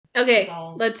Okay,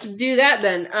 let's do that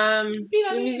then.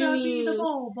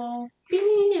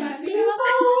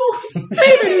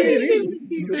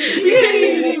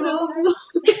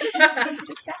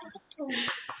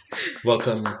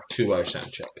 Welcome to our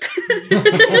sound check.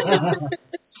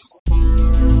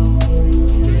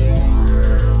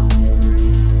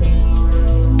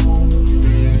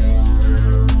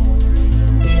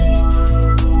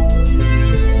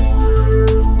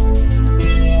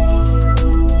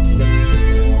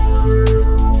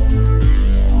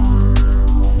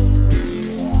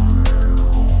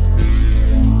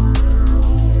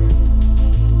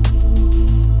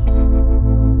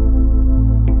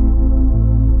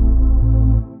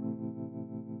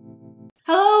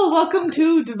 Welcome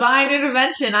to Divine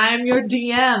Intervention. I am your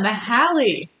DM,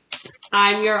 Hallie.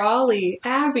 I'm your Ollie,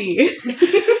 Abby.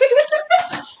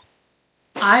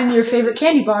 I'm your favorite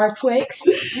candy bar, Twix.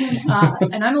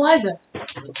 And I'm Eliza.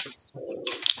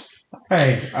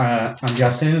 Hey, I'm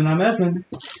Justin and I'm Esmond.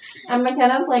 I'm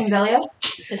McKenna playing Zelia.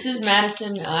 This is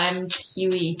Madison. I'm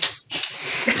Huey.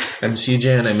 I'm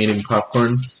CJ and I'm eating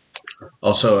popcorn.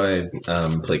 Also, I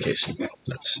play Casey.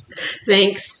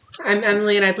 Thanks. I'm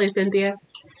Emily and I play Cynthia.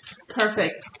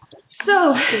 Perfect.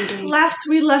 So, last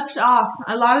we left off,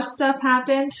 a lot of stuff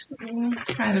happened. You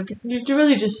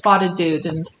really just spotted dude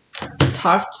and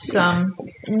talked some,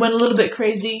 went a little bit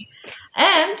crazy,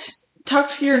 and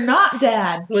talked to your not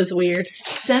dad. Was weird.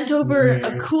 Sent over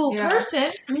a cool person,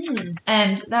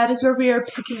 and that is where we are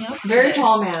picking up. Very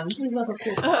tall man.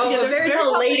 A very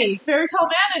tall lady. Very tall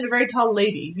man and a very tall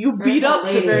lady. You beat up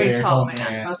the very tall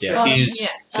man. Yeah, he's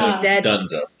dead.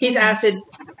 Dunzo. He's acid.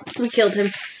 We killed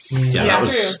him. Yeah, that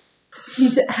was...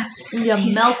 He's acid. You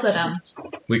melted him.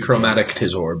 We chromaticked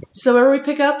his orb. So where we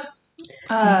pick up,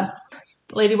 the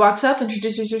lady walks up,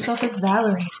 introduces herself as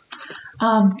Valerie.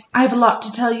 I have a lot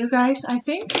to tell you guys, I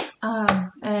think,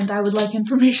 and I would like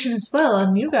information as well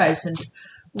on you guys and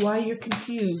why you're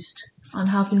confused on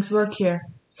how things work here.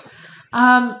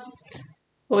 Well,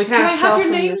 we can I have your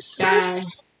names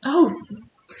first? Oh,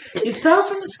 you fell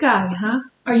from the sky, huh?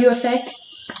 Are you a fae?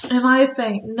 Am I a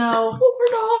fae? No,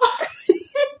 we're not.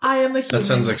 I am a human. That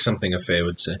sounds like something a fae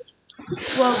would say.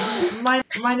 Well, my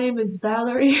name is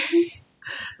Valerie,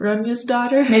 Ronya's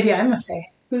daughter. Maybe I'm a fae.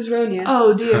 Who's Ronya?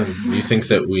 Oh, dear. You think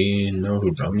that we know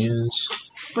who Ronya is?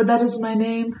 But that is my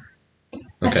name.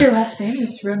 That's Okay. your last name,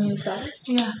 is Romeo's daughter?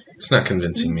 Yeah. It's not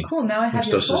convincing me. Cool, now I have I'm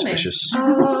still your full suspicious.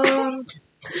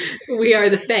 We are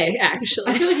the Fae,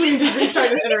 actually. I feel like we need to restart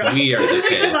this interaction. We are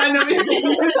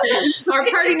the Fae. Our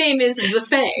party name is the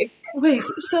Fae. Wait,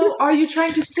 so are you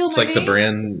trying to steal It's my like name? the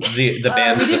brand, the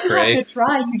band We of the didn't Fray. have to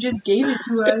try, you just gave it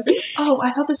to us. Oh,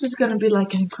 I thought this was going to be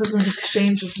like an equivalent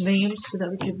exchange of names so that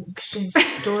we could exchange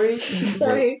stories. And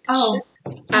Sorry. Oh.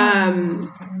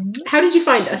 How did you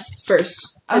find us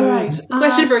first? All right.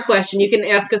 Question for a question. You can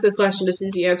ask us this question just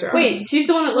as you answer ours. Wait, she's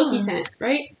the one that Loki sent,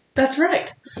 right? That's right.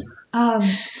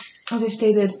 As I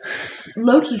stated,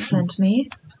 Loki sent me.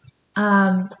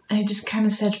 And he just kind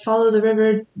of said, follow the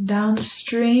river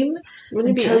downstream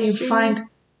until you find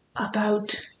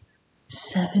about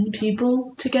 7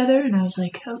 people together. And I was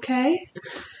like, okay.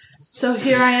 So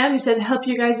here I am. He said, help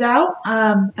you guys out.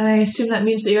 And I assume that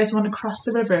means that you guys want to cross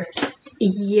the river.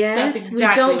 Yes, That's we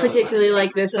exactly don't what particularly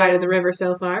like this side of the river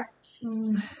so far.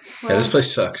 Yeah, this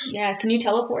place sucks. Yeah, can you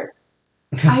teleport?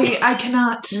 I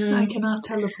cannot. I cannot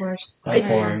teleport. That's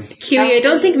boring. Kiwi, I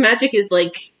don't think magic is,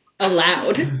 like,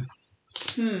 allowed.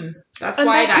 That's And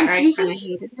why that that guy kind of confuses-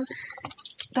 hated us.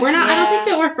 We're not. I don't think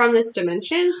that we're from this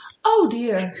dimension. Oh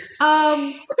dear. Why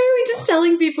are we just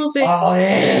telling people things? All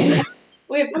in.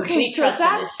 We have Okay, complete so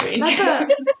trust in this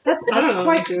stranger. that's I don't know what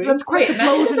quite we're doing. that's quite the Wait, blow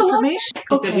of imagine it's a lot- information.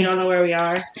 Because we Okay, don't know where we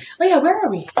are. Oh yeah, where are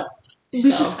we? we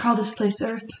just call this place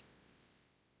Earth.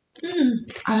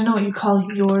 I don't know what you call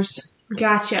yours.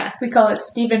 Gotcha. We call it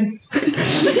Steven.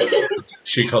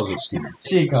 She calls it Steven.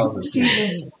 She calls it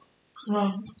Steve.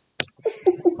 Well,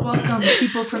 welcome,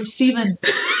 people from Steven.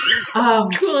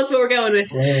 Cool, that's what we're going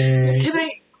with. Yay.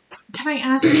 Can I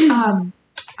ask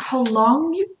how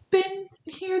long you've been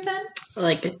here then?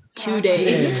 Like 2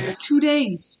 days. 2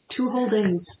 days. 2 whole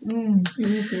days.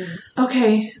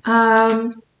 Okay. It's already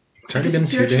been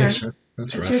It's 2 your days. turn. Huh?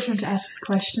 That's It's your rough. turn to ask a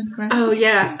question, right? Oh,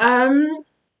 yeah.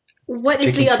 What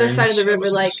is Taking the other turns, side of the river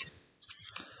wasn't like? it?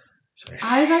 Sorry.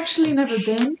 I've actually never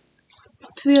been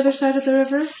to the other side of the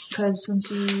river because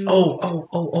once you.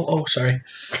 Oh, sorry.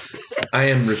 I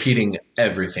am repeating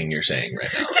everything you're saying right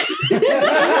now.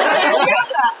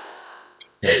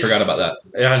 Yeah, I forgot about that.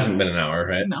 It hasn't been an hour,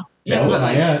 right? No. Yeah, but not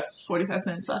like yet. 45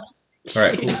 minutes left. All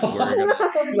right, cool.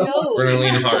 We're gonna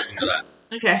lean hard into that.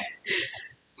 Okay.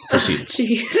 Proceed.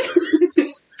 Jeez.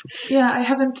 Yeah, I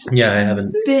haven't Yeah, I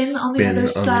haven't been on the been other on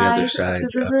side, the other side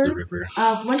of the river. river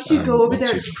Once you go over once there,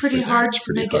 you it's go pretty over there, hard it's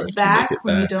to pretty make hard it to back make it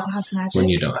when you back don't have magic. when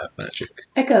you don't have magic.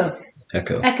 Echo.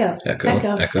 Echo. Echo. Echo.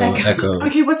 Echo. Echo. Echo.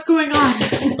 Okay, what's going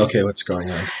on? Okay, what's going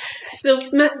on?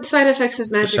 The side effects of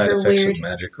The magic side are effects weird. of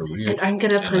magic are weird. And I'm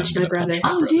gonna And punch I'm my gonna brother. punch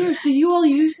my Oh dear, so you all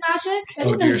use magic?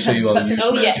 Oh dear, so you all use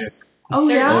Oh, magic? yes. Oh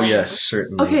Certainly. yeah? Oh yes,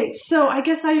 certainly. Okay, so I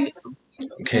guess I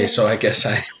Okay, so I guess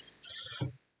I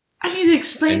need to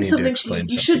explain need something to explain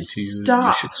to you. You something should to you. stop.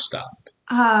 You should stop.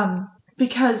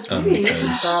 Because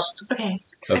Because okay.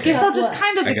 I okay. guess I'll just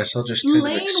kind of I guess I'll just kind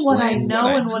of explain what I explain know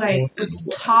what I and what know I and was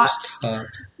what I taught was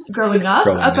growing up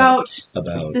growing up about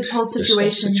about this whole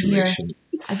situation here.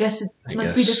 I guess it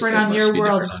must be different on your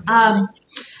world.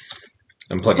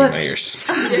 I'm plugging but- my ears.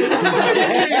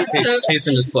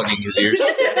 Kason is plugging his ears.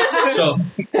 So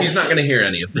he's not going to hear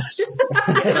any of this.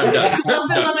 I'm done. They'll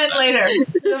fill them in later.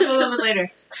 They'll fill them in later.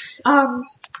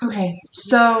 Okay,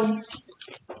 so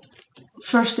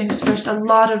first things first, a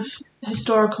lot of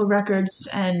historical records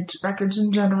and records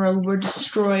in general were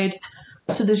destroyed,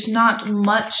 so there's not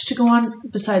much to go on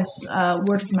besides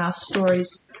word of mouth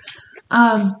stories.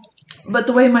 But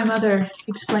the way my mother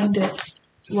explained it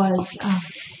was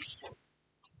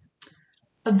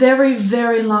a very,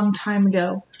 very long time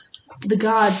ago, the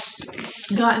gods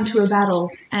got into a battle,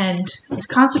 and as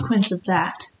a consequence of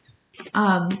that,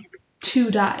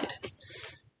 two died.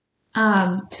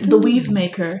 The Weave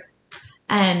Maker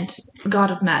and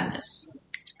God of Madness.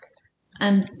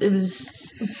 And it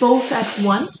was both at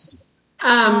once.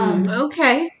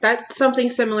 Okay. That something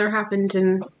similar happened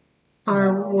in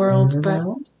our world, but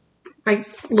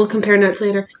we'll compare notes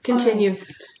later. Continue.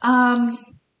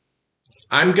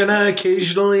 I'm going to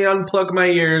occasionally unplug my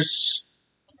ears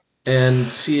and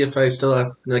see if I still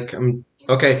have,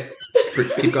 okay,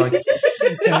 keep going.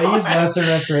 Can I use lesser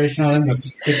restoration on him to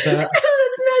fix that?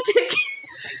 That's magic.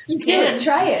 You did.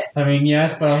 Try it. I mean,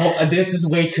 yes, but this is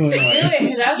way too Do annoying. it,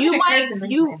 because I was You gonna might curse him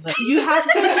you anyway, but- you have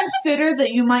to consider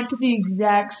that you might get the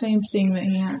exact same thing that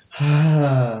he has.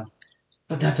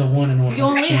 But that's a 1 in 100 You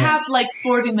only chance. have like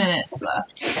 40 minutes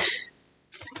left.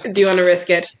 Do you want to risk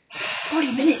it?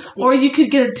 40 minutes, dude. Or you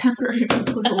could get a temporary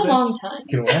mental That's a long time.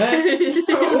 Get what?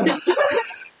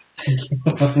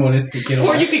 What did- get Or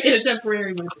what? you could get a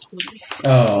temporary one.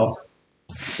 Oh.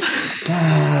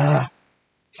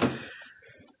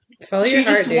 Follow She your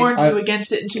heart, just dude. warned you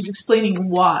against it, and she's explaining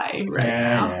why right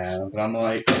now. Yeah, but I'm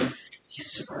like, he's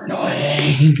super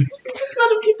annoying. Just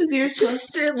let him keep his ears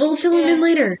closed. Just we'll fill him in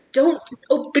later. Don't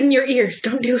open your ears.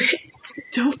 Don't do it.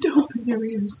 Don't open your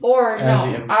ears. Or As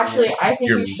no, you- actually, I think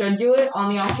You're- you should do it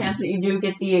on the off chance that you do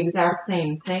get the exact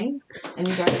same thing, and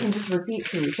you guys can just repeat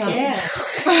to each other. Yeah.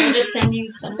 We'll just send you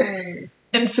somewhere.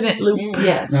 Infinite loop.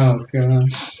 Yes. Oh,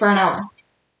 God. For an hour.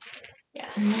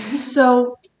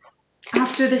 So,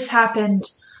 after this happened,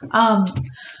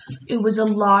 it was a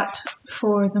lot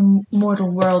for the mortal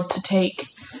world to take,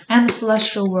 and the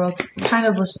celestial world kind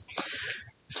of was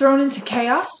thrown into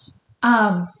chaos.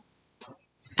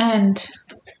 And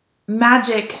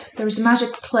there was a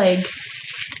magic plague,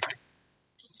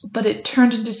 but it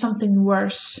turned into something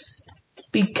worse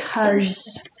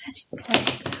because,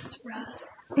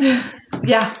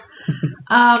 yeah.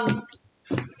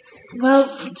 Well,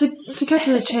 to cut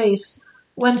to the chase,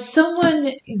 when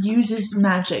someone uses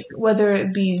magic, whether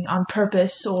it be on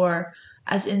purpose or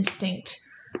as instinct,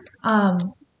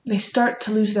 they start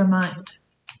to lose their mind.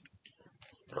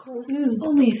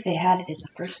 Only if they had it in the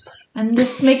first place. And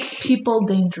this makes people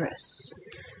dangerous.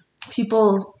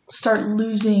 People start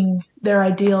losing their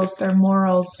ideals, their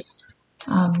morals.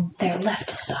 They're left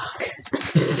to suck.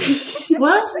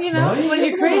 Well, What? when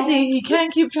you're crazy, you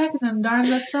can't keep track of them. Darn,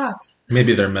 that sucks.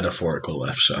 Maybe they're metaphorical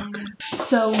left suck.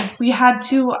 So we had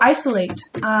to isolate.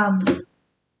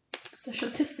 Social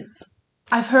distance.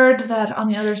 I've heard that on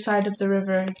the other side of the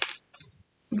river,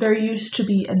 there used to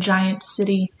be a giant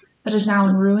city that is now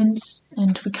in ruins,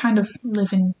 and we kind of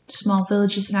live in small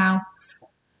villages now.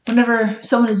 Whenever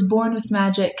someone is born with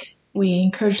magic, we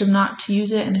encourage them not to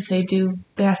use it, and if they do,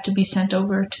 they have to be sent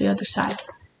over to the other side.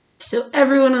 So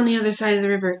everyone on the other side of the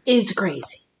river is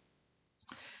crazy.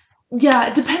 Yeah,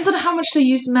 it depends on how much they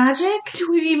use magic.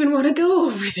 Do we even want to go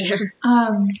over there?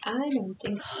 I don't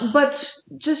think so. But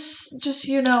just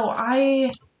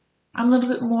I'm a little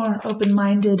bit more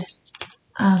open-minded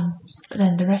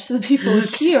than the rest of the people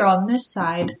here on this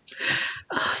side.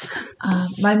 Awesome.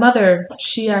 My mother,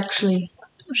 she had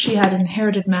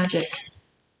inherited magic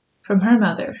from her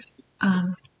mother,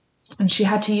 and she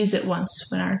had to use it once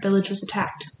when our village was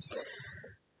attacked.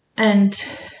 And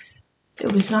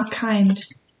it was not kind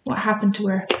what happened to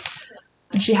her,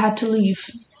 and she had to leave.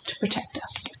 to protect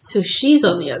us. So she's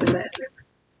on the other side.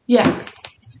 Yeah,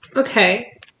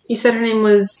 Okay. You said her name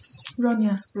was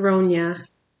Ronya. Ronya.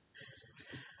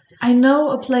 I know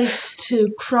a place to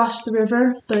cross the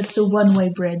river, but it's a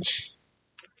one-way bridge.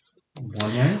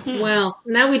 One way? Well,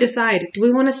 now we decide. Do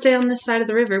we want to stay on this side of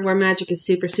the river where magic is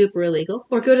super, super illegal?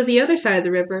 Or go to the other side of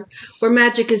the river where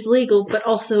magic is legal, but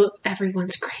also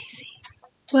everyone's crazy?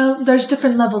 Well, there's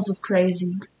different levels of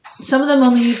crazy. Some of them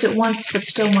only used it once, but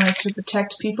still wanted to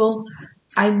protect people.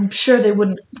 I'm sure they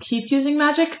wouldn't keep using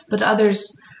magic, but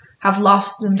others have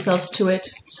lost themselves to it.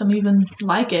 Some even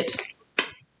like it.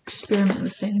 Experiment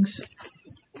with things.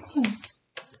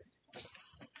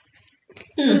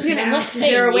 I was gonna ask, is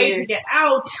there a way to get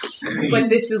out? But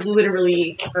this is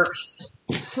literally Earth.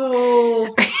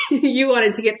 So, You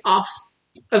wanted to get off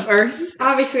of Earth?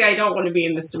 obviously I don't want to be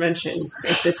in this dimension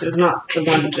if this is not the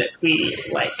one that we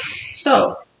like.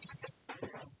 So,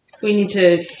 we need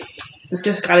to...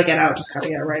 Just gotta get out. Just gotta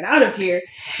get right out of here.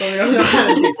 But we don't know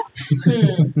how to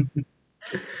do.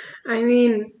 I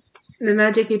mean, the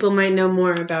magic people might know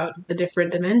more about the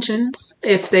different dimensions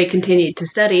if they continue to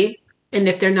study, and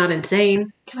if they're not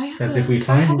insane. Can I have, That's if we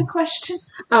can I have find a question?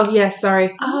 Oh, yes,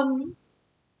 sorry.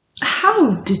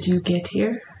 How did you get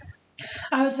here?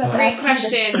 I was about to Great ask you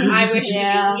this. question. I wish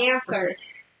Yeah. we knew the answer.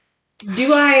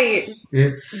 Do I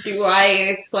it's.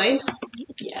 explain?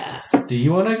 Yeah. Do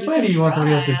you want to explain, or do you want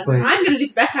somebody else to explain? I'm gonna do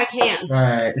the best I can.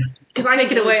 Alright. Because I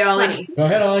Take it away, Ollie. funny. Go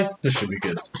ahead, Ollie. This should be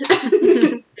good.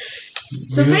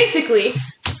 So basically,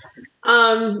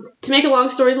 to make a long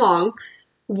story long,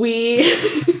 we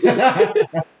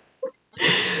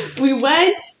we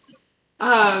went,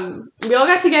 we all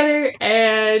got together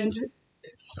and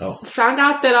found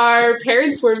out that our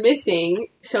parents were missing,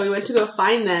 so we went to go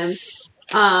find them,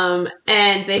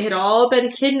 and they had all been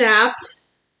kidnapped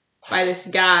by this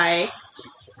guy,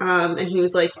 and he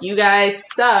was like, you guys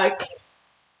suck,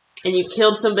 and you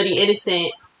killed somebody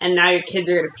innocent, and now your kids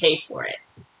are going to pay for it.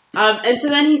 And so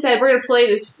then he said, we're going to play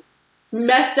this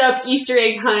messed up Easter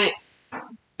egg hunt,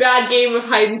 bad game of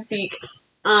hide and seek,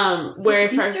 where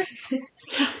if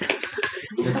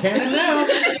You're canon now.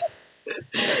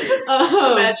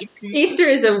 Easter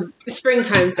is a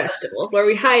springtime festival where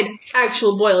we hide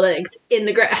actual boiled eggs in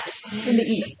the grass. In the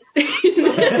east.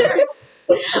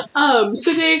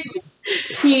 so Nick,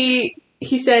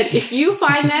 he said, if you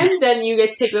find them, then you get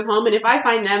to take them home, and if I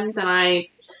find them, then I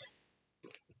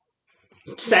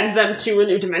send them to a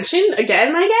new dimension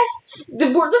again, I guess. The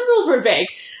rules were vague.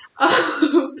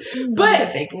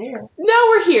 But now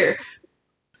we're here.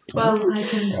 Well,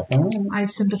 I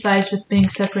sympathize with being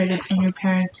separated from your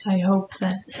parents. I hope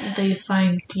that they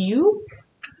find you.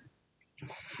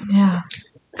 Yeah.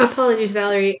 Apologies,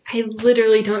 Valerie. I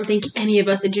literally don't think any of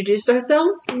us introduced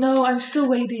ourselves. No, I'm still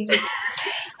waiting.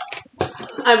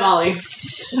 I'm Ollie.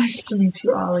 Nice to meet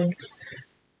you, Ollie.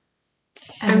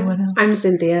 Anyone else? I'm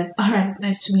Cynthia. Alright,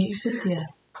 nice to meet you, Cynthia.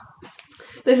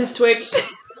 This is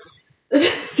Twix.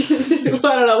 I don't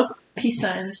know. Peace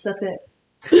signs. That's it.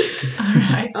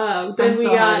 Alright. Then we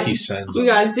got Peace signs.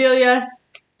 Zelia,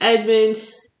 Edmund,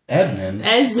 Edmund.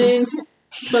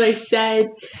 that's what I said,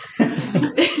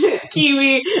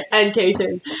 Kiwi, and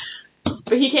Kason.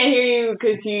 But he can't hear you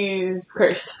because he's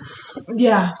cursed.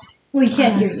 Yeah, Well, he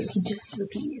can't hear you. He just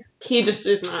repeat you. He just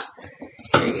is not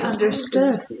hearing you.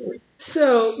 understood.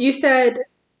 So, you said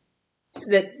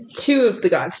that 2 of the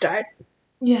gods died.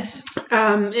 Yes.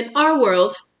 In our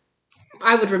world,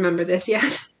 I would remember this,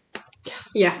 yes?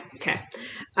 Yeah, okay.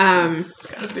 It's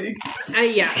kind of big.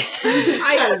 Yeah.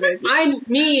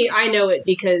 I know it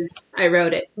because I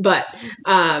wrote it, but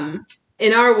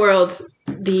in our world,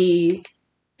 You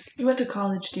went to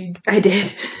college, dude. I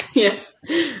did, yeah.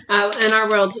 In our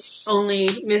world, only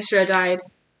Mistra died.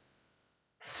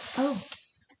 Oh.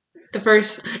 The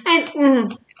first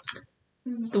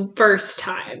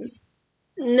time.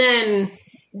 And then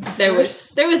there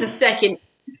was a second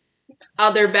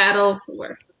other battle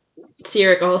where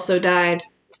Cyric also died.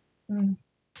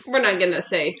 We're not gonna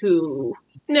say who.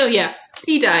 No, yeah,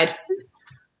 he died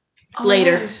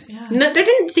later. Right, yeah. No, there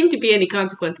didn't seem to be any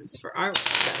consequences for our world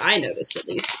that I noticed, at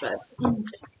least. But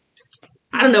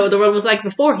I don't know what the world was like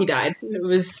before he died. It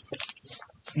was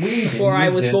before I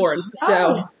was born.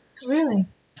 So Really?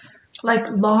 Like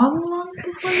long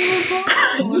before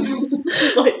you were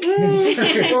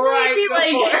born?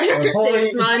 maybe like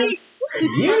 6 months.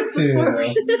 You two.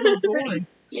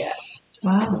 Yeah.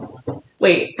 Wow.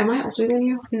 Wait, am I older than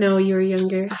you? No, you were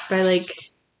younger by like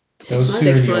Those 2 are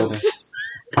 6 the months.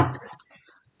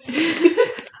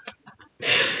 oldest.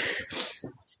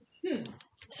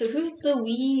 So who's the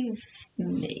weave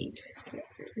maid?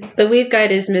 The Weave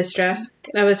Guide is Mistra.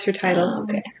 That was her title. Oh,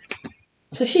 okay.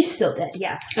 So she's still dead,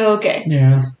 yeah. Oh, okay.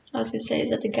 Yeah. I was gonna say, is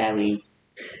that the guy we...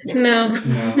 No.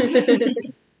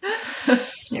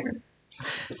 Never.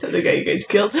 So the guy you guys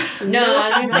killed. No,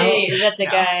 I was gonna say, is that the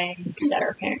guy that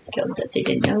our parents killed that they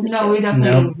didn't know? No, we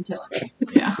definitely didn't kill him.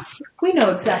 Yeah. We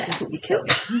know exactly who we killed.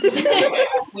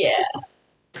 Yeah.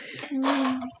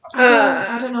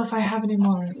 I don't know if I have any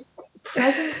more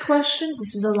present questions.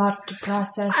 This is a lot to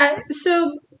process.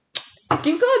 So,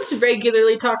 do gods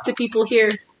regularly talk to people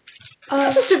here?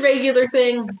 Just a regular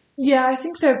thing. Yeah, I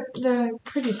think they're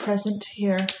pretty present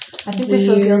here. I think they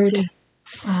feel guilty.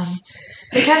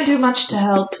 They can't do much to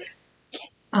help.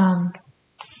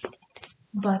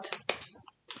 But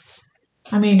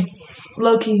I mean,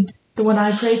 Loki, the one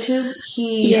I pray to,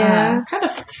 he kind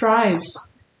of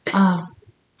thrives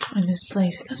in this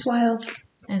place. That's wild.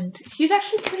 And he's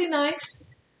actually pretty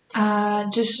nice.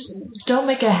 Just don't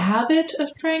make a habit of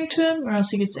praying to him, or else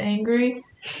he gets angry.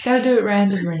 Gotta do it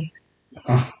randomly.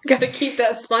 Gotta keep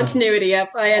that spontaneity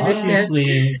up. I understand.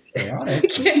 Obviously chaotic.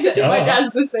 My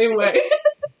dad's the same way.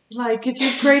 Like if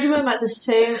you pray to him at the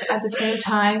same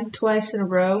time twice in a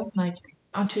row, like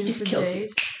on 2 different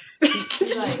days,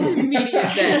 Just immediate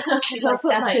death. he'll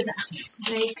put like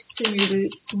snakes in your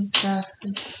boots and stuff.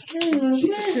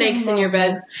 Snakes in your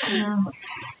bed. Yeah.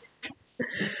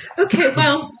 Okay,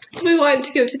 well, do we want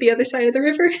to go to the other side of the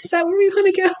river? Is that where we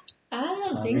want to go? I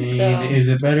don't I think mean, so. is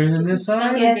it better than this Sounds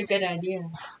side? like Yes. a good idea.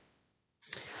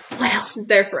 What else is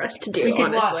there for us to do, We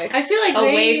could walk honestly? I feel like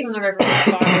away from the river as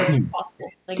far as possible.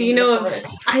 Like Do you into know the if-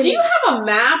 forest. Do you have a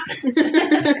map?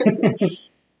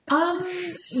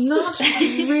 Not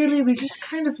really. We just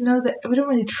kind of know that we don't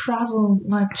really travel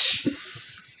much.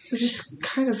 We're just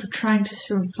kind of trying to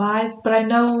survive. But I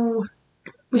know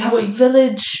we have a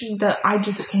village that I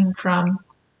just came from,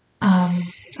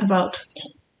 about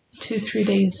 2-3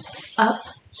 days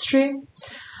upstream.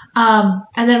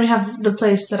 And then we have the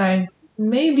place that I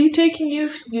may be taking you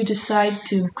if you decide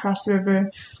to cross the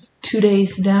river 2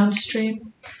 days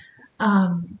downstream.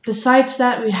 Besides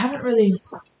that, we haven't really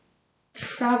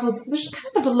traveled. There's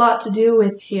kind of a lot to do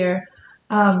with here.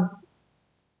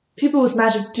 People with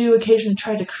magic do occasionally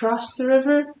try to cross the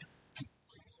river,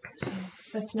 so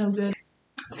that's no good.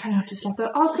 I kind of have to stop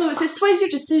that. Also, if it sways your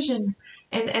decision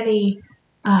in any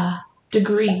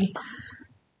degree,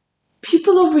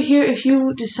 people over here, if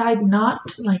you decide not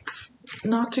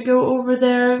to go over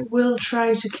there, will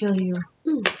try to kill you.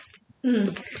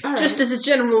 Just as a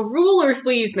general rule, or if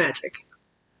we use magic?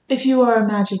 If you are a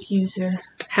magic user.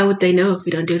 How would they know if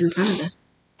we don't do it in front of them?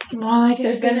 Well, I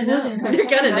guess They're gonna know. wouldn't. They're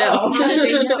gonna know.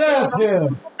 Says who?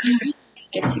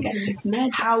 Guess you gotta use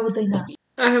magic. How would they know?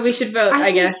 We should vote,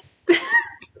 I guess.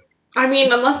 I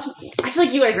mean, unless I feel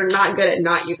like you guys are not good at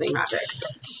not using magic.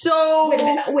 So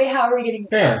Wait, how are we getting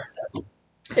Fair. across?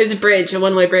 There's a bridge, a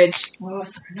one-way bridge. Oh,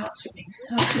 so we're not swimming.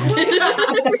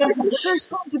 There's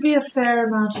going to be a fair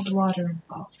amount of water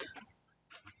involved.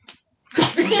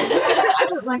 I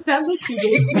don't like that look you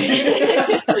gave me.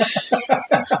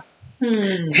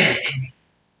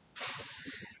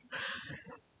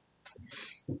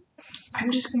 I'm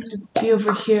just going to be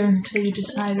over here until you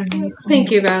decide on me.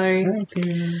 Thank you, Valerie.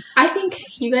 I think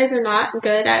you guys are not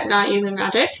good at not using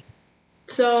magic.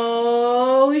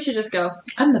 So we should just go.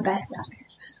 I'm the best at it.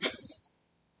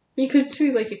 You could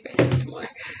see like your face more.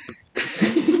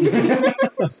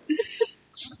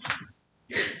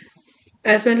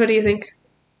 Esmond, what do you think?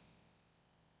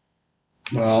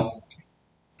 Well,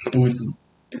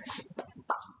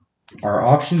 our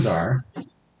options are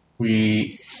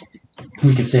we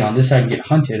can stay on this side and get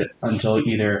hunted until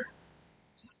either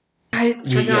I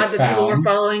We forgot get that people were found.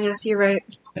 following us. You're right.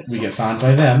 we get found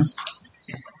by them,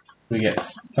 we get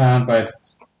found by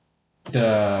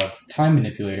the time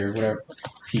manipulator, whatever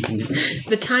he can do.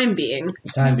 The time being.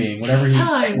 Time being, whatever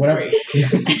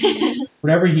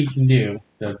he can do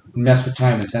to mess with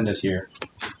time and send us here.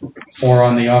 Or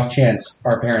on the off chance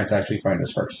our parents actually find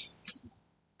us first.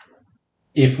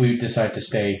 If we decide to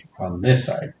stay on this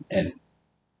side and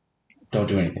don't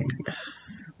do anything.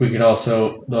 We could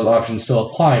also, those options still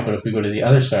apply, but if we go to the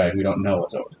other side, we don't know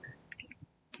what's over there.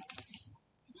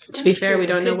 To be fair, we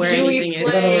don't know where Do we anything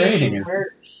We don't know where anything is.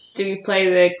 Do you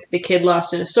play the kid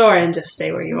lost in a store and just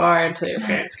stay where you are until your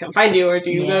parents come find you, or do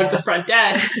you go to the front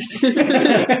desk,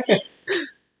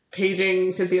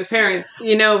 paging Cynthia's parents?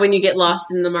 You know, when you get lost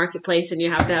in the marketplace and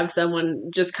you have to have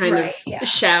someone just kind of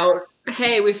shout,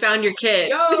 "Hey, we found your kid!"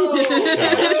 Yo!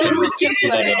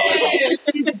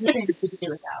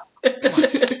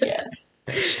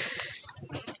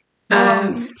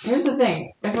 Here's the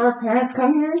thing. If our parents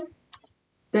come here,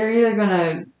 they're either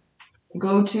gonna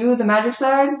go to the magic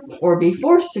side or be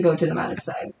forced to go to the magic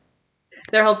side.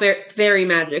 They're all very, very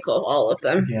magical, all of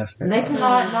them. Yes, They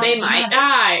cannot. They might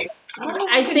die.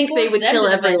 I think they would kill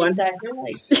everyone. They're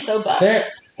like so buff.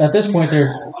 At this point,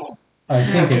 I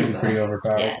think they would be pretty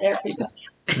overpowered. Yeah, they're pretty buff.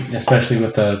 Especially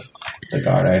with the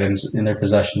god items in their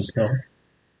possession still.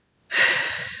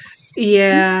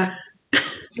 Yeah.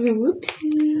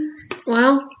 Whoopsie.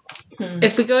 Well,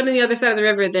 if we go to the other side of the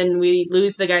river, then we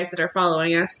lose the guys that are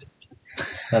following us.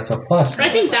 That's a plus. I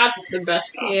think that's the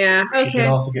best case. Yeah, You can okay.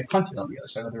 also get hunted on the other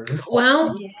side of the river.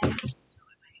 Well,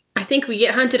 I think we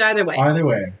get hunted either way. Either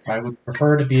way, I would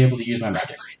prefer to be able to use my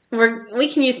magic. We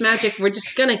can use magic. We're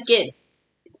just gonna get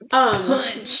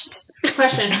punched.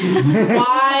 Question.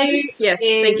 Why Yes,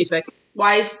 thank you,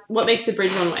 Spike. what makes the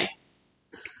bridge one way?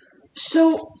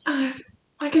 So,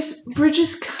 I guess bridge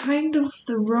is kind of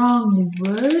the wrong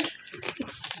word.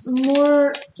 It's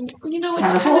more,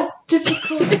 it's kind of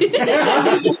difficult.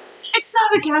 It's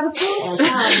not a catapult.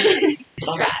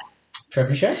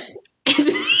 Trebuchet?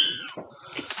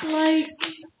 It's like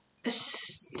a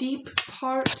steep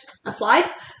part, A slide?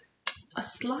 a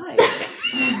slide.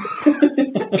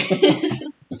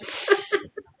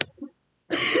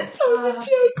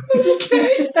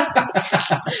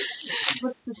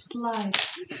 What's a slide?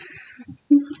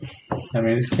 I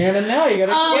mean, it's canon now. You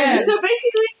gotta. So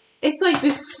basically, it's like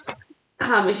this.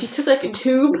 If you took like a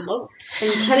tube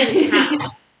and you cut it in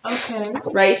half, Okay.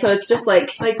 right? So it's just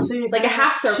like So you a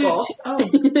half circle.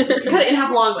 you cut it in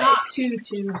half long ways. not two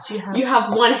tubes. You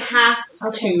have one half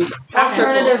tube, half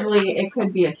circle, Alternatively, it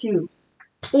could be a tube.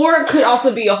 or it could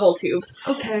also be a whole tube.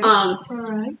 Okay. All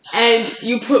right. And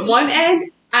you put one end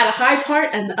at a high part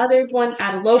and the other one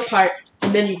at a low part,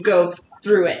 and then you go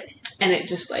through it, and it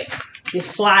just like you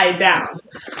slide down.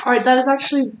 All right. That is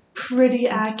actually pretty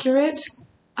accurate.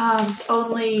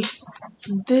 Only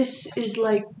this is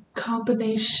like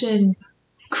combination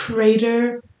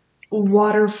crater,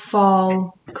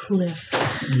 waterfall, cliff.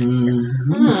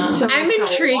 Mm-hmm. So I'm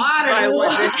intrigued by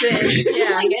what this is.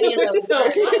 Yeah. Like any of those.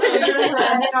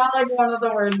 Not like one of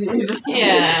the words that you just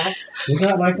Yeah. Is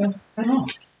that like this?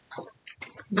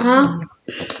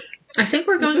 I think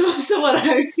we're going. So what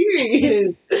I'm hearing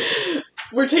is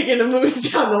we're taking a moose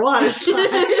down the water slide.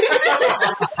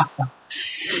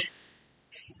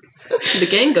 The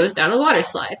gang goes down a water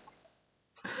slide.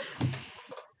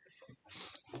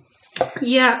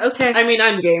 Yeah. Okay. I mean,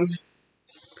 I'm game.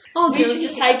 We should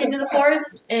just hike into the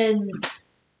forest and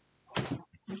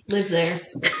live there.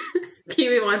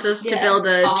 Kiwi wants us to Yeah. build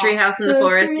a treehouse in the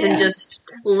forest and just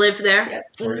live there.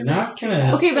 We're not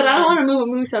gonna. Okay, but I don't want to move a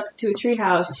moose up to a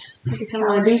treehouse. I just kind of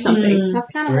want to do something. That's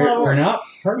kind of what I We're want. not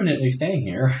permanently staying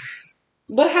here.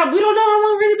 But we don't know how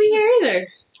long we're going to be here either.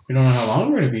 We don't know how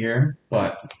long we're gonna be here,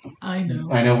 but I know.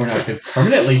 I know we're not gonna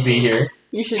permanently be here.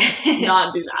 You should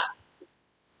not do that.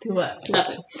 Do what?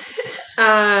 Nothing.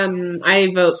 I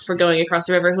vote for going across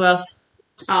the river. Who else?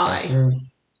 I.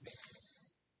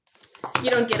 You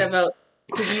don't get a vote.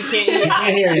 You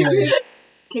can't hear anything.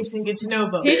 Kixon gets no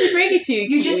vote. hate to break it to you,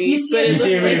 You just- Kiwi, you see but it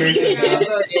it You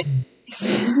looks see like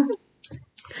it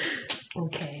you're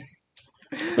Okay.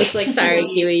 Looks like sorry,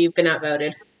 Kiwi, you've been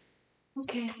outvoted.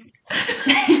 Okay.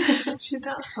 She's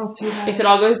not salty about If it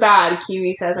all goes bad,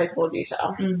 Kiwi says I told you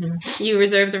so. You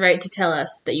reserve the right to tell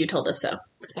us that you told us so.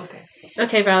 Okay.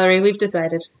 Okay, Valerie, we've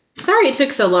decided. Sorry it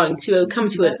took so long to come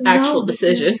to an actual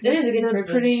decision. This It is a is good a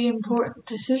privilege. pretty important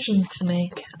decision to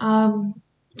make.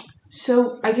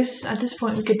 So I guess at this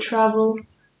point we could travel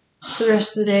for the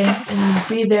rest of the day and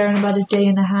be there in about a day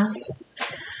and a half.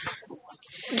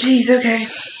 Jeez, okay.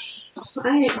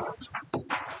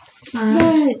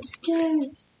 Let's get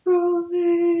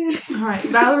rolling. Alright,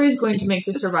 Valerie's going to make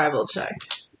the survival check.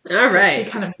 All She right.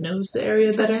 kind of knows the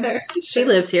area better. She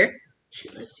lives here. She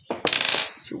lives here.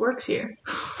 She works here.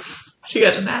 She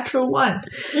got a natural 1.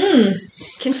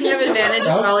 Can she have advantage if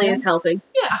Ollie is helping?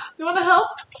 Yeah. Do you want to help,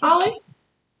 Ollie?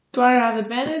 Do I have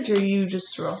advantage or you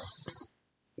just roll?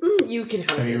 You can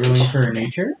have Are you it. rolling for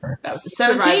nature? Or That was a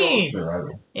 17. survival?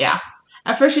 Yeah.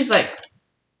 At first she's like,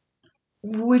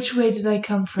 which way did I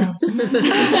come from?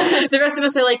 The rest of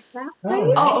us are like,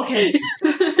 Oh, okay.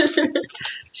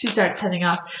 She starts heading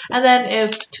off. And then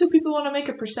if 2 people want to make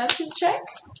a perception check,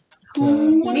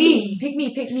 Me. Pick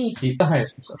me. Keep the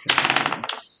highest perception.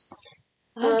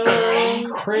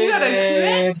 you got a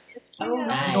crit. Oh,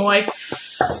 nice.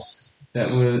 Nice. That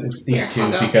was it's these Here,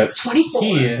 two I'll go. because 24.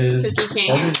 he is. Because he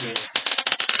can't.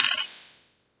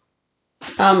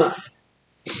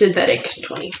 Synthetic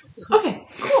 20. Okay,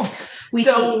 cool.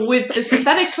 So with the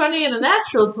synthetic 20 and a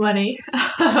natural 20,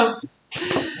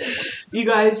 you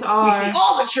guys are... We see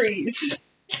all the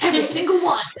trees. Every single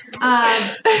one.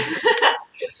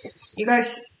 You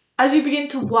guys as you begin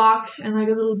to walk and like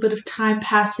a little bit of time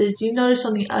passes, you notice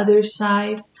on the other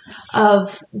side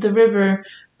of the river,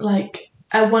 like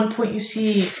at one point you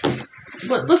see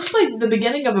what looks like the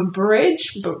beginning of a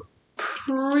bridge, but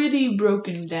pretty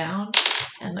broken down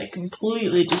and like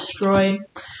completely destroyed.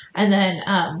 And then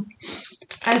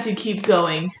as you keep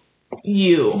going,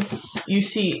 you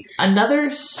see another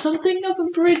something of a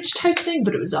bridge type thing,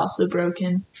 but it was also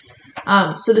broken.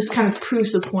 So this kind of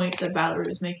proves the point that Valerie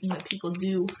was making, that people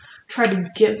do try to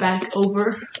get back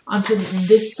over onto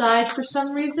this side for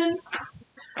some reason.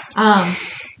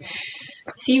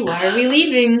 See, why are we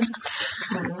leaving?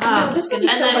 And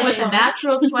then with a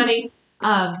natural 20,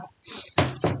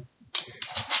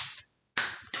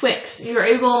 Twix, you're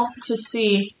able to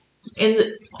see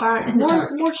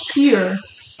more here,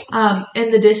 in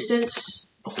the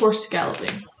distance, a horse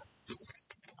galloping.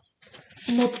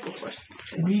 Multiple horses.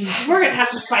 We're gonna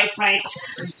have to fight. I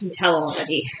can tell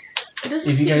already. It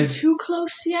doesn't seem too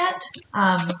close yet,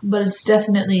 but it's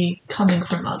definitely coming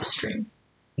from upstream.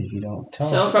 If you don't tell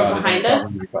So us from about behind it,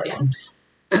 us? Yeah.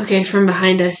 Okay, from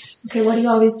behind us. Okay, what do you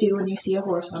always do when you see a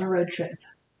horse on a road trip?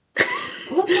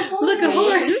 Look, a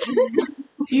horse.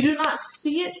 You do not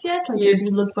see it yet. Like as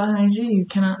you look behind you, you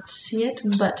cannot see it,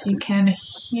 but you can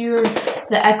hear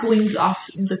the echoings off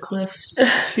the cliffs.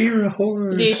 Hear a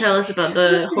horse. Do you tell us about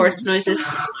the horse noises?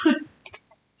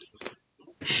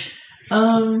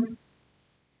 Nah.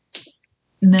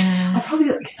 I'll probably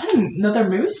be like, is that another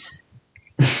moose?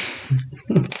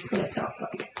 That's what it sounds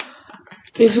like.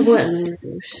 There's what another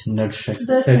moose? Nudge checks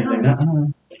The his head. He's like,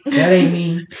 sound. that ain't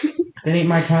me. That ain't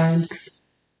my kind.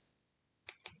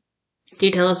 Do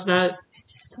you tell us about it? I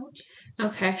just told you.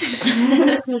 Okay.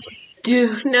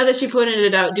 Now that she pointed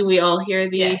it out, do we all hear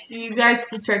the... Yes, you guys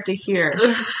can start to hear.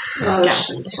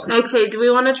 Okay, do we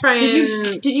want to try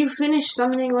and... Did you finish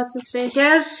summoning what's his face?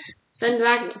 Yes. Send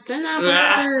that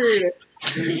word.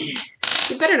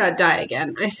 You better not die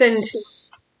again. I send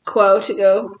Quo to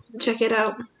go check it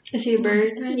out. Is he a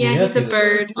bird? Yeah, he's a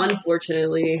bird.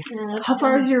 Unfortunately. How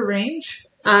far is your range?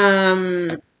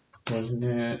 Wasn't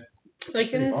it? I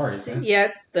can far, see, isn't it? yeah,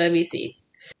 let me see.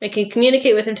 I can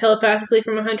communicate with him telepathically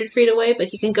from 100 feet away, but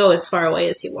he can go as far away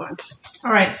as he wants.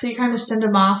 Alright, so you kind of send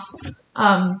him off,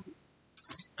 and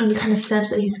you kind of sense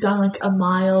that he's gone like a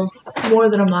mile, more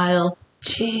than a mile.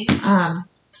 Jeez.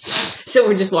 So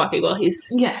we're just walking while he's...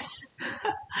 Yes.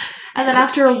 And then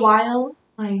after a while,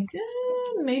 like,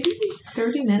 maybe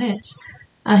 30 minutes,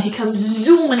 he comes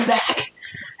zooming back.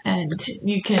 And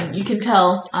you can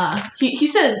tell, he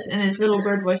says in his little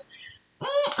bird voice,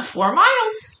 4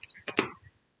 miles.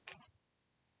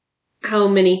 How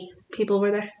many people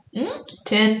were there?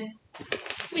 10.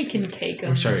 We can take him.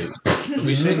 I'm sorry. Are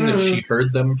we saying that she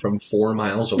heard them from 4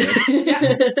 miles away?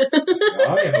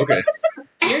 Oh, yeah. Okay.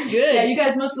 You're good. Yeah, you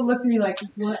guys must have looked at me like,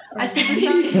 what? I said the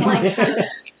sound like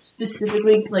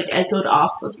specifically like echoed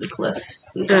off of the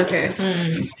cliffs. Okay.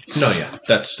 No, yeah.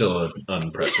 That's still an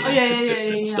unprecedented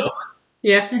distance, though.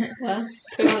 Yeah. Well,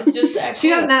 so it's just that She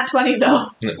got a nat 20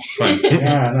 though. It's fine.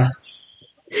 Yeah, no.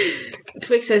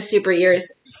 Twix has super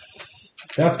ears.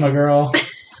 That's my girl.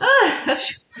 Okay.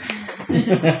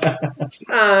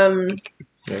 Oh,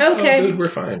 dude, we're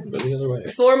fine. Go the other way.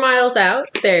 4 miles out,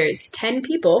 there's 10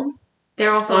 people.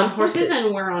 They're also On on horses horses.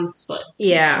 and we're on foot.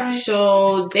 Yeah.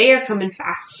 So they are coming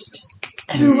fast.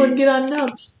 Everyone get on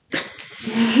nubs.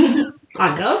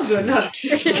 On nubs or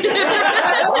nuts? Sorry,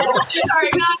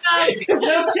 not nubs.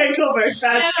 Nubs take over.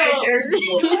 Fast Turn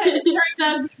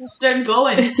nubs and start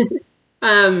going.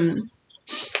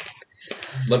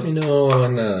 Let me know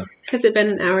when... Has it been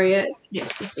an hour yet?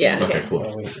 Yes. It's Yeah. Okay,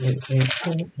 cool.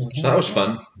 So that was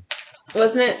fun.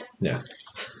 Wasn't it? Yeah.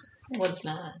 What's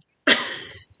not?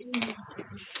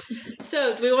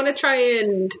 So, do we want to try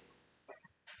and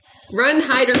run,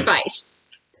 hide, or fight?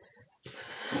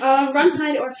 Run,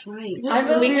 hide, or fight. I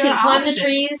vote we can climb the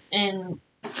trees and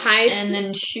Hide. and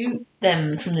then shoot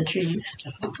them from the trees.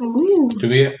 Do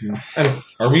we...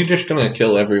 are we just going to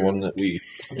kill everyone that we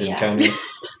encounter?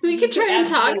 We could try and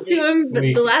talk to him, but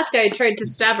the last guy tried to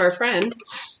stab our friend.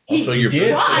 Also, you're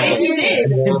did. You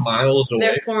did. 4 miles away.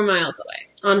 They're 4 miles away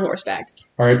on horseback.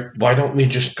 All right. Why don't we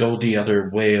just go the other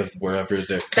way of wherever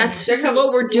they're coming? That's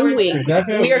what we're doing.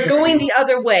 Exactly. We are going the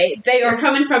other way. They They're are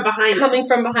coming from behind coming us.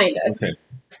 from behind us. Okay.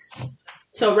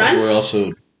 So But run. we're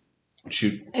also...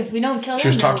 Shoot. If we don't kill them, She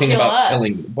was they'll talking kill about us.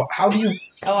 killing... How do you...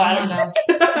 Oh, I don't know.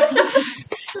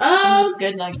 I'm just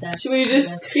good like that. Should we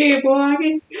just keep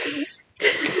walking?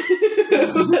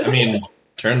 I mean,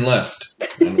 turn left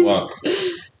and walk.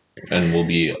 And we'll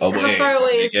be away. How far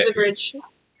away is the bridge,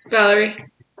 Valerie?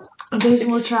 A day's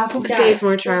more travel. A day's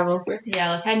more travel.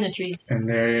 Yeah, let's hide in the trees And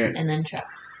there. and then travel.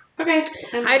 Okay.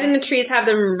 Hide in the trees, have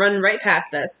them run right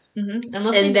past us, and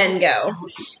then go.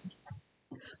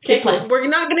 Okay, plan. We're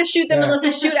not going to shoot them unless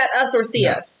they shoot at us or see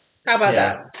us. How about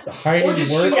that? The hiding Or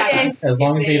just shoot works at us as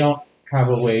long if as they don't have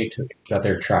a way that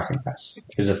they're tracking us.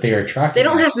 Because if they are tracking They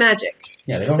don't us, have magic.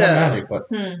 Yeah, they don't have magic, but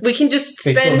We can just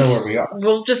they spend. still know where we are.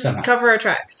 We'll just Somehow. cover our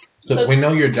tracks. So we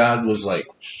know your dad was like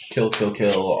kill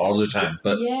all the time,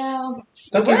 but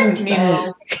that doesn't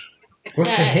mean Good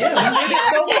for him.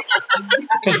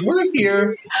 because we're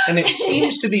here and it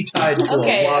seems to be tied to a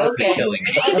lot of the killing.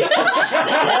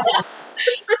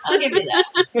 I'll give you that.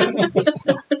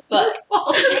 But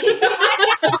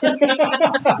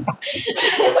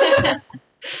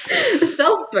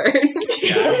Self burn.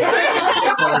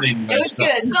 Burning it was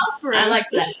myself. good. I like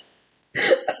that.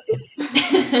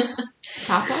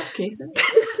 Top off, Kason.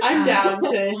 I'm down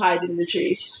to hide in the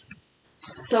trees.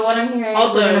 So what I'm hearing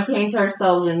Also- is we're gonna paint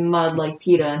ourselves in mud like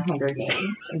PETA and Hunger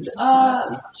Games and just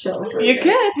chill for a You bit.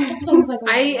 could. That sounds like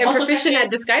I am Also, proficient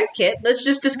at disguise kit. Let's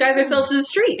just disguise ourselves as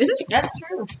trees. That's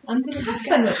true. I'm gonna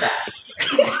discuss with that.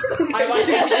 I want to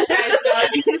be disguised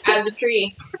nugs as a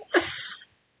tree.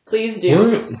 Please do.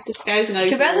 We're- Disguise nugs.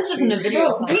 Too bad this isn't a video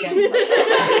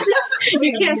podcast.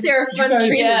 We can't say our fun guys-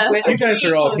 tree with. You guys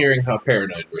are all hearing how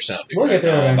paranoid we're sounding We'll get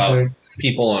there right now eventually. about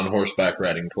people on horseback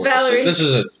riding towards us. Valerie. This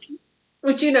is a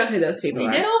Would you know who those people We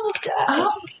are? did almost die.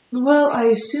 Well, I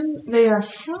assume they are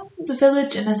from the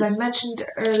village, and as I mentioned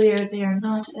earlier, they are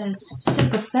not as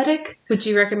sympathetic. Would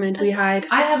you recommend we hide?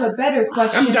 I have a better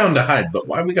question. I'm down to hide, but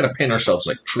why we gotta paint ourselves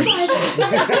like trees?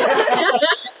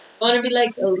 Want to be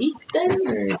like a leaf then?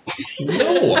 Or?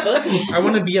 No, I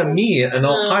want to be a me, and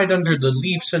I'll hide under the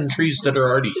leaves and trees that are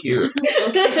already here.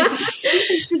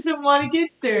 Just doesn't want to get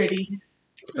dirty.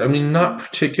 I mean, not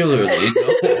particularly.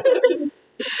 No.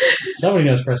 Nobody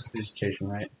knows prestidigitation,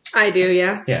 right? I do,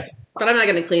 yeah. Yes. But I'm not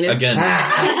going to clean it. Again,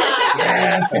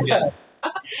 again,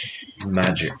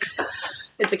 magic.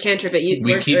 It's a cantrip. It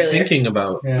We worked keep earlier. thinking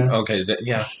about. Yeah. Okay,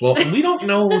 yeah. Well, we don't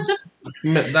know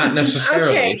that necessarily.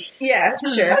 Okay, yeah,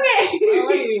 sure. Okay. Well,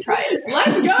 let's try it.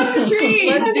 Let's go to the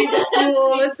trees.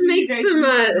 Let's make some.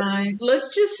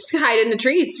 Let's just hide in the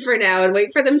trees for now and wait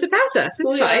for them to pass us.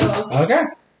 It's fine. Okay.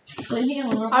 Leave me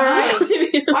alone. All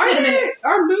right.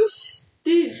 Are moose?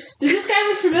 Does this guy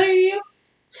look familiar to you?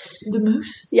 The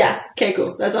moose? Yeah. Okay,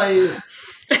 cool. That's all I need.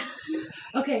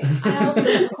 Okay, I also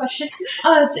have a question.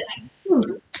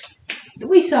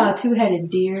 We saw a two-headed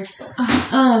deer.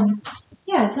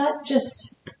 Yeah, is that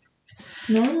just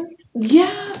normal?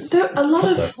 Yeah, a lot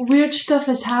of weird stuff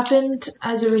has happened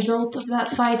as a result of that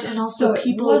fight, and also So it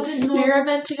people wasn't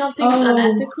experimenting on things Oh.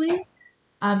 unethically.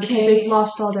 Because Okay. they've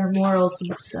lost all their morals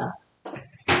and stuff.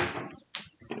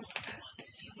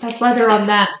 That's why they're on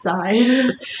that side.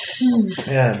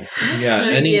 Yeah.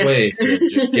 Any Yeah. way to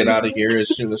just get out of here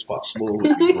as soon as possible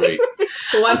would be great.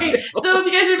 Okay, so if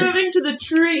you guys are moving to the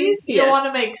trees, Yes. you want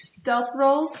to make stealth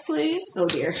rolls, please? Oh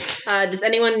dear. Does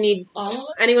anyone need?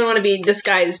 Anyone want to be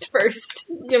disguised first?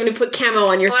 Do you want me to put camo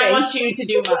on your face? I want you to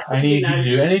do my. I need you to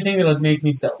do anything that'll make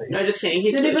me stealthy. No, just kidding.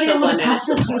 Does anybody still want to London. pass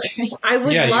without trace? I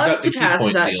would Yeah, you love got the to key pass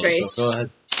point without deal, trace. so go ahead.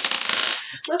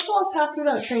 Let's all pass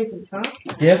without traces, huh?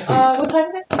 Yes, please. What time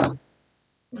is it?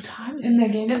 What time is In it?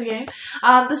 the game. In the game?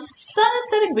 The sun is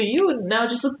setting, but you wouldn't know. It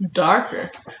just looks darker.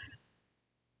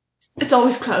 It's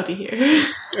always cloudy here.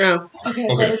 Oh, Okay,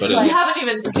 Okay, but it's but You like haven't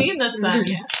even seen the sun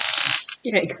yet.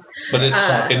 yikes! But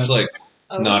it's like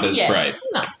Oh, not as yes.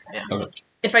 bright. No. Yeah.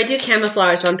 If I do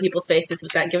camouflage on people's faces,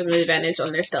 would that give them an advantage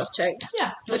on their stealth checks?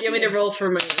 Yeah. What do you want me to roll for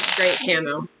my great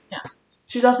camo?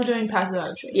 She's also doing pass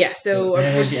without a trace. Yeah. So,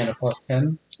 And would be at a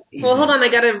 +10. well, hold on. I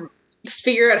gotta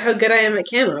figure out how good I am at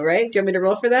camo, right? Do you want me to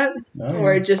roll for that, No.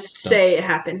 or just say it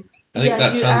happened? I think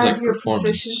that you sounds add like your performance.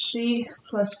 proficiency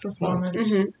plus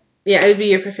performance. Mm-hmm. Yeah, it would be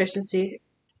your proficiency.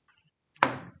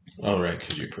 Oh, right,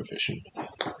 because you're proficient.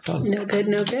 Fun. No good,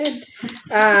 no good.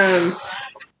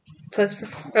 Plus,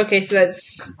 okay, so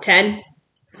that's 10.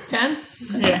 10?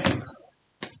 Okay.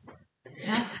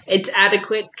 It's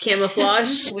adequate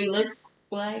camouflage. We look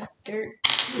like dirt.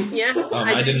 Yeah.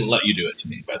 I didn't let you do it to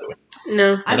me, by the way.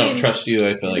 No, I don't mean, trust you.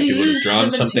 I feel like you you would have use drawn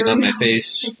the something on my materials.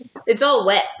 face. it's all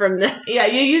wet from the. Yeah,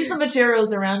 you use the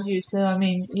materials around you, so I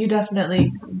mean, you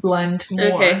definitely blend more.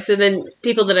 Okay, so then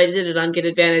people that I did it on get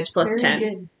advantage plus Very 10.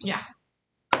 good.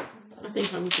 I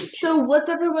think I'm good. So what's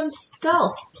everyone's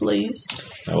stealth, please?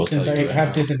 I will Since tell I you right have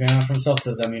now. disadvantage on myself,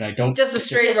 does that mean I don't? Just a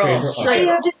straight roll. roll. How do you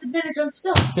have disadvantage on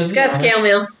stealth? It's got scale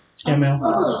mail Scale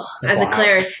mail. as a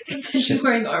cleric. She's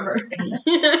wearing armor.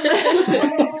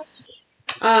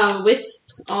 With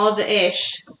all of the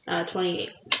ish,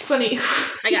 28. 20.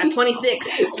 I got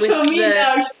 26 with So me and the.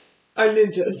 Alex are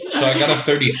ninjas. So I got a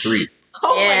 33.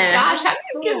 Oh Yeah. my gosh, how did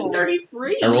you get a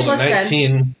 33? I rolled a Plus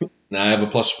 10. 19. Now I have a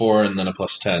 +4 and then a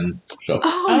 +10. So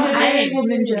Oh, Actual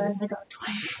nice. ninja. I got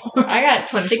 24. I got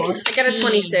 24. 16. I got a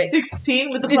 26.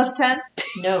 16 with a plus 10.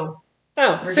 No.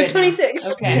 Oh, We're so good now.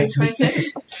 26. Okay.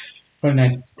 26.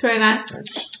 29. 29.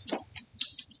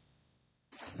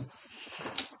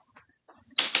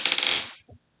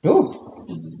 Ooh.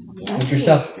 What's your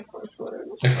stuff?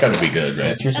 it's got to be good, right?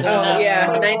 What's your stuff? Oh,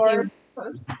 yeah. 19.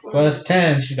 Plus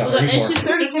 10, she's got Well, and 34. she's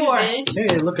 34. Hey,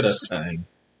 look at us tying.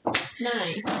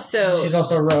 Nice. So She's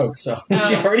also a rogue, so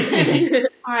she's already sneaky.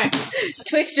 Alright.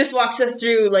 Twix just walks us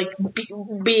through, like,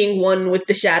 being one with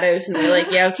the shadows, and they're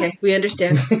like, yeah, okay, we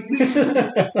understand. Twix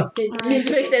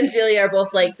and Zelia are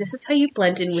both like, this is how you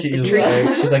blend in with the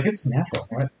trees. She's like, it's natural.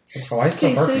 What? Why is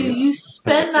Okay, it so perfect? you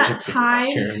spend that time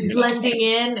Here, you know. blending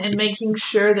in and making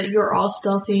sure that you're all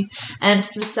stealthy, and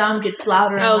the sound gets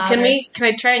louder and Oh, louder. can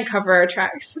I try and cover our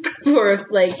tracks for,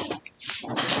 like,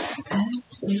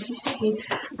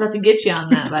 About to get you on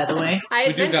that, by the way. I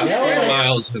We had do got mentioned 4 earlier.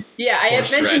 miles of Yeah, I had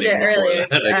horse mentioned it riding before earlier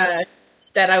that, I guess.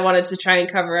 that I wanted to try and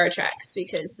cover our tracks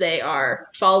because they are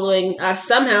following us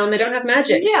somehow and they don't have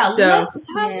magic. Yeah, so let's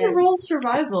have you roll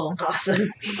survival. awesome.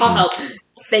 I'll help.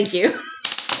 Thank you.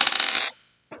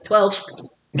 12.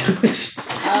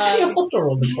 She also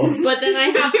rolled the 12. But then I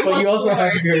have But you also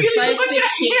have your... So I have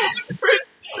 16.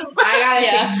 I got a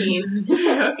 16.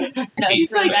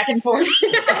 It's like back and forth.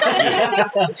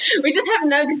 We just have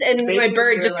Nugs and my Basically,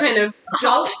 bird you're just like- kind of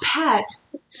Don't pet.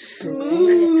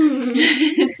 Ooh.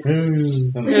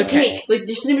 Like a cake. Like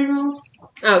there's cinnamon rolls.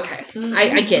 Okay.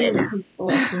 I get it now.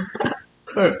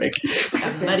 Perfect.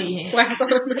 A muddy hand.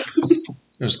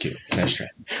 It was cute. Nice try.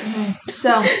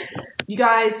 So, you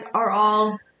guys are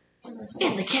all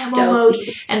in the camo mode,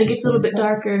 and it gets a little bit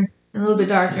darker and a little bit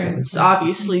darker, and it's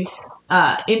obviously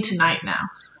into night now.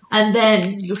 And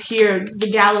then you hear the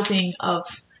galloping of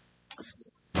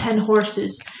 10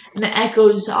 horses, and it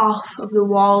echoes off of the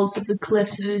walls of the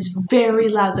cliffs, and it is very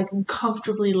loud, like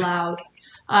uncomfortably loud,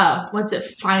 once it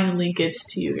finally gets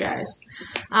to you guys.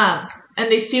 And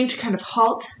they seem to kind of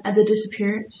halt at the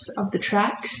disappearance of the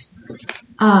tracks.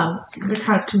 They're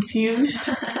kind of confused.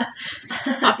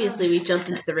 Obviously, we jumped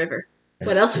into the river.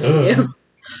 What else would we do?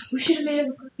 We should have made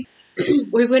it.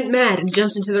 We went mad and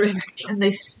jumped into the river. And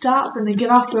they stop and they get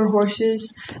off their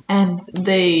horses and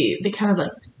they kind of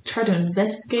like try to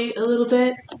investigate a little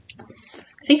bit. I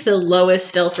think the lowest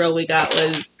stealth roll we got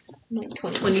was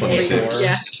 23. 26.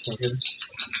 Yeah.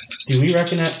 Do we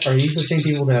recognize... Are these the same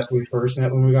people that we first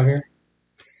met when we got here?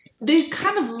 They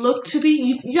kind of look to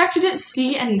be. You actually didn't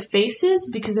see any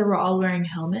faces because they were all wearing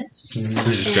helmets. We're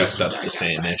just dressed up the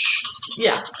same-ish.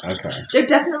 Yeah, Okay. they're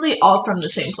definitely all from the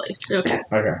same place. Okay.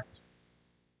 Okay.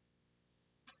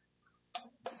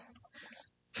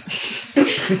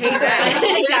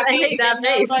 I hate that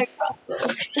face.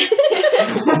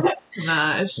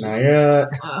 Nah, it's Now, just. yeah.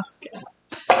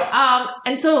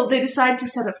 And so they decide to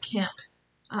set up camp.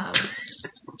 Are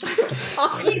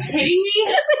you kidding me?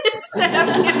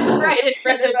 Right in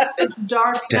front of us. It's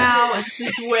dark now, and this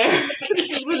is where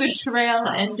the trail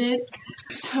ended.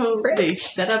 So they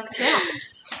set up camp,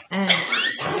 and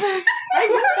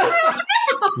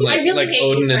Like, really like hate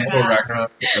Odin you and for Thor that.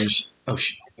 Ragnarok. I'm just, oh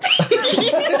shit.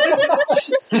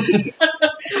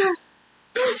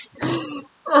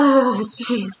 Oh,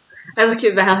 jeez. I look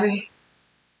at Valerie.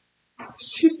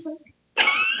 she's like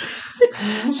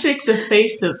shakes a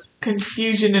face of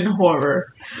confusion and horror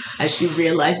as she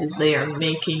realizes they are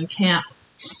making camp.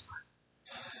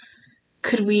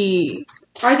 Could we...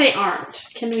 Are they armed?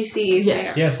 Can we see if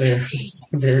Yes. Yes, they are.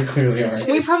 Very clearly are.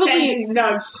 We probably...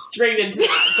 nudge straight into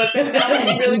that, but then that would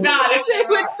be really bad if they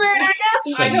would burn our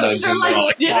nuts. Send nugs in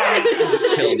there.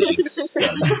 Just kill nugs.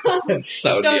 Done.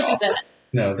 That would be awesome.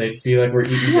 No, they feel like we're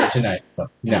eating Yeah. good tonight, so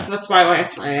no. That's why I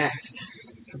asked.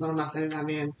 Because I'm not sending that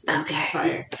man into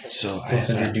fire. So I We'll have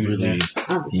send a her dude really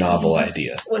Obviously. novel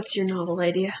idea. What's your novel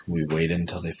idea? We wait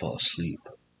until they fall asleep.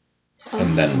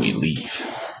 And then we leave.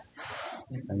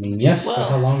 I mean, yes, but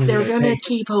how long is it They're going to gonna take?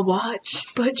 keep a watch,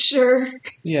 but sure.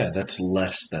 Yeah, that's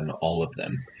less than all of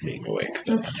them being awake.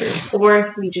 That's true. Or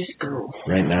if we just go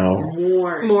Right now,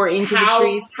 More into the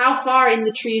trees. How far in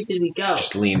the trees did we go?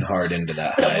 just lean hard into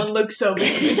that Someone side. looks over,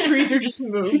 the trees are just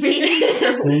moving.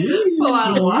 Pull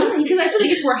out a watch. Because I feel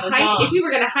like if we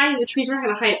were gonna hide in the trees, we're not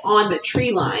gonna hide on the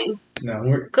tree line. No,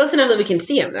 we're... Close enough that we can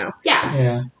see him, though. Yeah.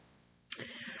 Yeah.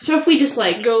 So if we just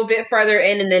like Go a bit farther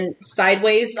in and then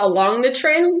sideways along the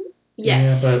trail,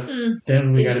 Yes. Yeah, but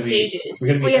then we In gotta stages.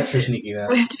 be We have extra to- sneaky. That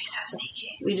We have to be so sneaky.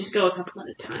 We just go a couple at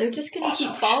a time. They're just gonna keep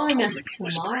following us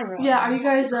tomorrow. Yeah, are you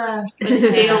guys, But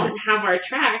if they don't have our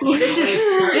track.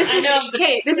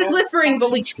 This is whispering,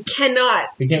 but we cannot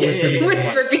we can't whisper. because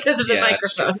whisper because of the Yeah,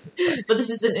 that's microphone. but this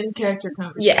is an in-character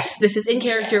conversation. Yes, this is in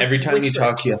character. Every time you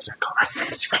whispering. talk, you have to go like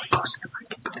this.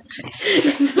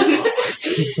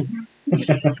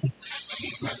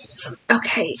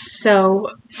 Okay, so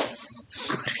what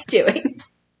are we doing?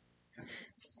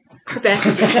 Our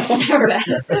best. Our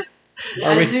best.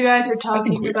 As you guys are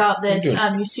talking about this,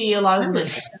 you see a lot of them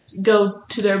go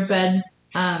to their bed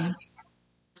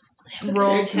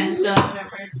rolls and stuff.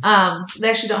 They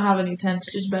actually don't have any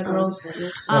tents, just bed rolls.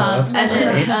 that's And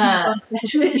then nice.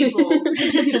 two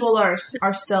people are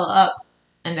still up,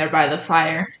 and they're by the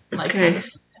fire, like kind of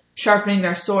sharpening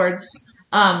their swords.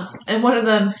 And one of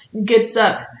them gets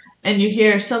up, and you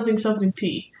hear something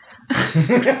pee.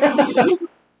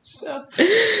 So,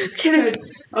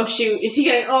 Oh shoot! Is he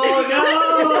gonna? Oh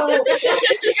no!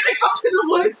 Is he gonna come to the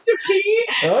woods to pee?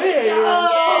 Oh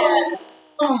yeah.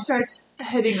 He starts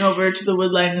heading over to the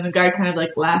wood line, and the guy kind of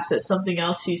like laughs at something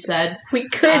else he said. We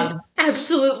could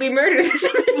absolutely murder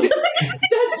this man.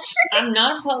 I'm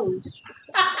not opposed.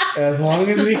 As long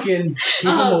as we can keep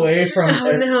him away from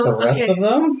the rest of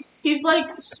them. He's like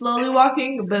slowly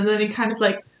walking, but then he kind of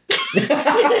like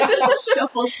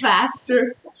shuffles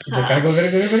faster. He's like, go.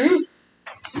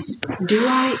 Do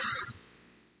I?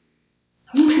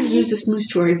 I'm trying to use this moose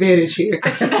to our advantage here.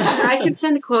 I could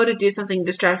send Quo to do something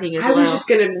distracting as I well. was just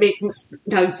gonna make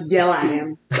Doug's yell at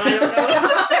him. I don't know.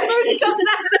 He comes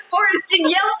out of the forest and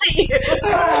yells at you.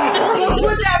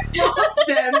 Would that prompt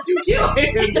them to kill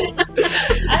him?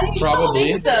 I Probably.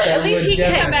 think so. At least he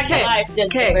can come back to life. Then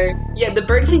the bird. Yeah, the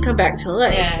bird can come back to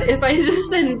life. Yeah. If I just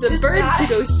send the bird to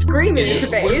go scream in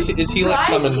his face. Is he like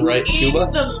coming right to in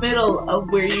us? the middle of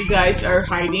where you guys are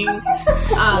hiding,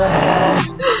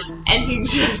 and he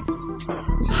just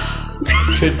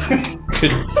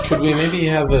Could we maybe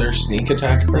have a sneak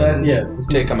attack for him?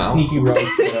 Take him out. Sneaky rogue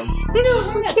for him.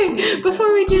 No, okay.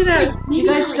 Before we do that, you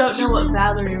guys don't know what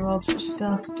Valerie rolled for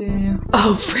stealth, do you?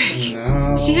 oh frick,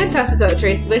 No. she had passes out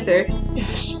trace with her. Yeah,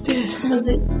 she did. Was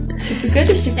it super good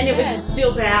or super And it was bad?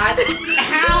 still bad.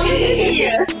 How?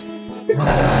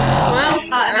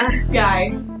 Well, And this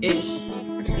guy is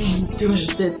doing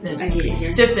his business. I hate it He here.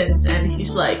 stiffens and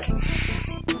he's like,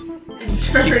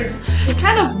 turns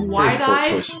kind of Very poor wide-eyed.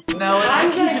 choice. No, it's I'm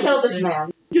not. gonna kill this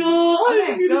man.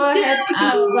 Okay, go ahead. But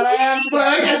I am But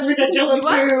I guess we can kill him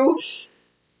What? too.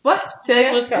 What? Say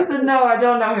that again? I said, no, I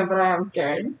don't know him, but I am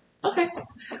scared. Okay.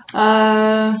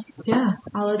 Yeah,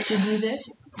 I'll let you do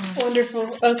this. wonderful.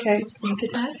 Okay. Sneak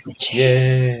attack.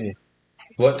 Yay!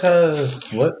 What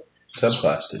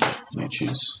subclass did you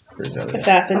choose for Zelia?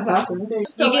 Assassin. Assassin.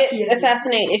 You get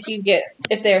assassinate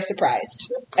if they are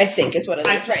surprised. I think is what it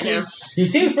is right now. He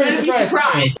seems pretty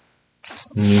surprised.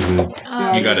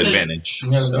 Mm-hmm. You got advantage.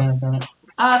 You have So. advantage on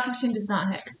it? 15 does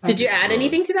not hit. Did you add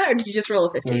anything to that, or did you just roll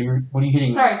a 15? What are you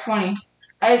hitting? Sorry, 20. In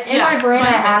Yeah, my brain, 20 I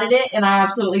added it, and I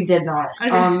absolutely did not.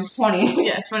 Okay. 20.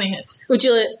 Yeah, 20 hits. Would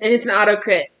you? And it's an auto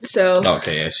crit, so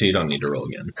Okay, yeah, so you don't need to roll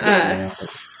again.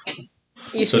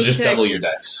 you So sneak just attack. double your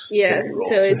dice. Yeah, that you roll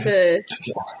so it's a. to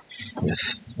kill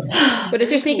with. What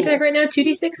is your sneak attack right now?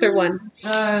 2d6 or 1?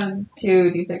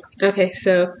 2d6. Okay,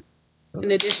 so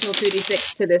an additional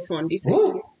 2d6 to this 1d6.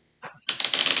 Ooh.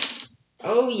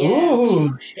 Oh, yeah.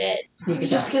 Ooh. Shit. I'm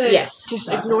just gonna Yes.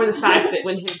 just ignore the fact that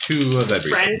when his 2 of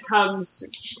everything. friend comes,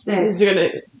 he's gonna.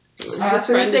 His three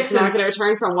friend is sixes. not gonna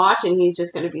return from watching. He's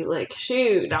just gonna be like,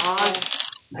 "Shoot, dog."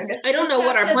 I don't know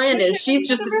what our plan is. She's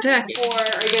just attacking. Or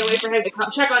are you gonna wait for him to come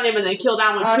check on him and then kill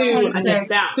that one too, and then 26.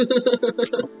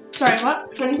 bounce? Sorry,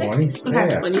 what? 26.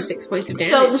 Okay. 26 points of damage.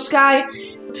 So this guy,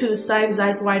 to the side, his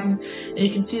eyes widen, and you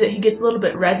can see that he gets a little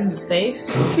bit red in the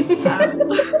face.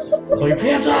 Pull your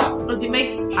pants up! As he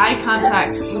makes eye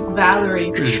contact with Valerie.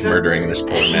 You're just murdering this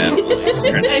poor man. He's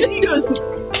trying to- And he goes,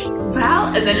 Val,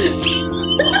 and then just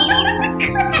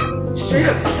straight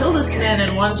up kill this man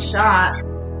in one shot.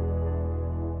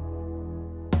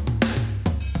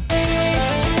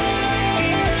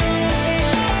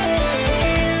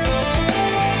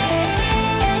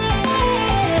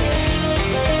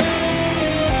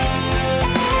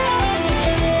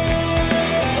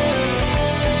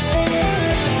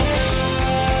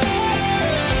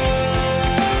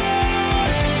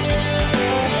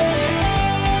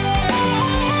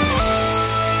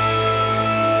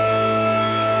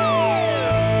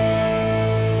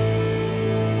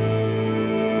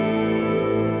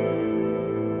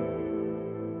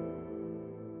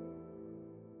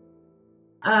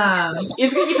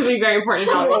 It's going to be something very important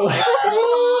about his life.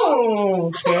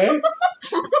 Oh, okay.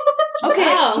 Okay,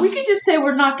 Wow. we could just say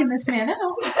we're knocking this man out.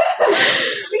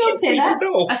 We can say that.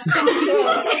 No.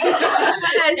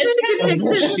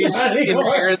 She's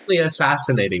inherently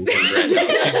assassinating him right now.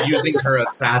 She's using her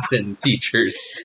assassin features.